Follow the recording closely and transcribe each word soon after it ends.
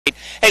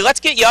Hey,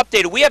 let's get you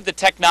updated. We have the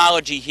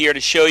technology here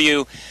to show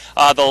you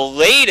the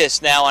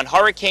latest now on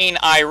Hurricane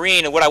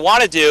Irene. And what I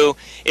want to do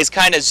is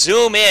kind of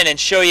zoom in and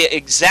show you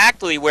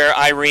exactly where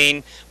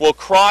Irene will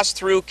cross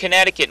through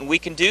Connecticut. And we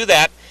can do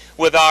that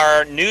with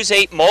our News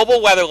 8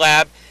 mobile weather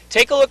lab.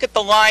 Take a look at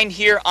the line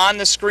here on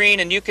the screen,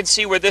 and you can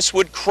see where this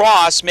would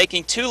cross,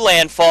 making two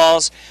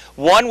landfalls.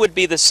 One would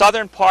be the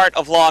southern part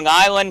of Long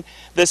Island.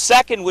 The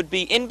second would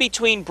be in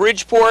between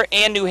Bridgeport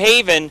and New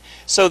Haven.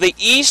 So the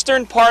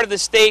eastern part of the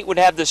state would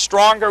have the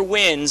stronger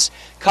winds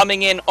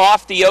coming in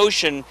off the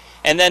ocean.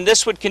 And then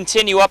this would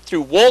continue up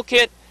through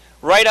Wolcott,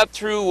 right up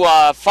through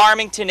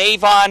Farmington,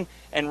 Avon,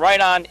 and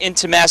right on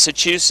into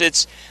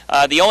Massachusetts.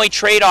 The only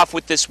trade-off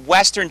with this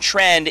western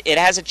trend, it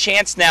has a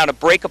chance now to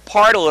break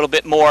apart a little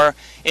bit more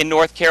in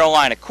North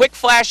Carolina. Quick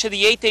flash of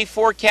the 8-day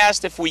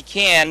forecast if we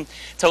can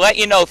to let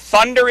you know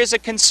thunder is a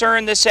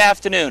concern this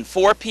afternoon,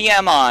 4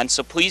 p.m. on,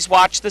 so please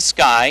watch the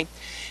sky.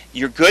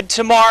 You're good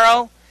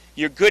tomorrow.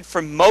 You're good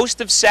for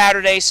most of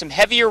Saturday, some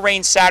heavier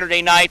rain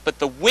Saturday night, but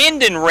the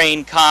wind and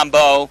rain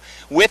combo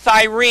with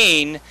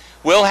Irene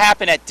will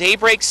happen at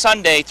daybreak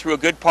Sunday through a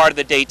good part of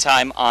the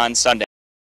daytime on Sunday.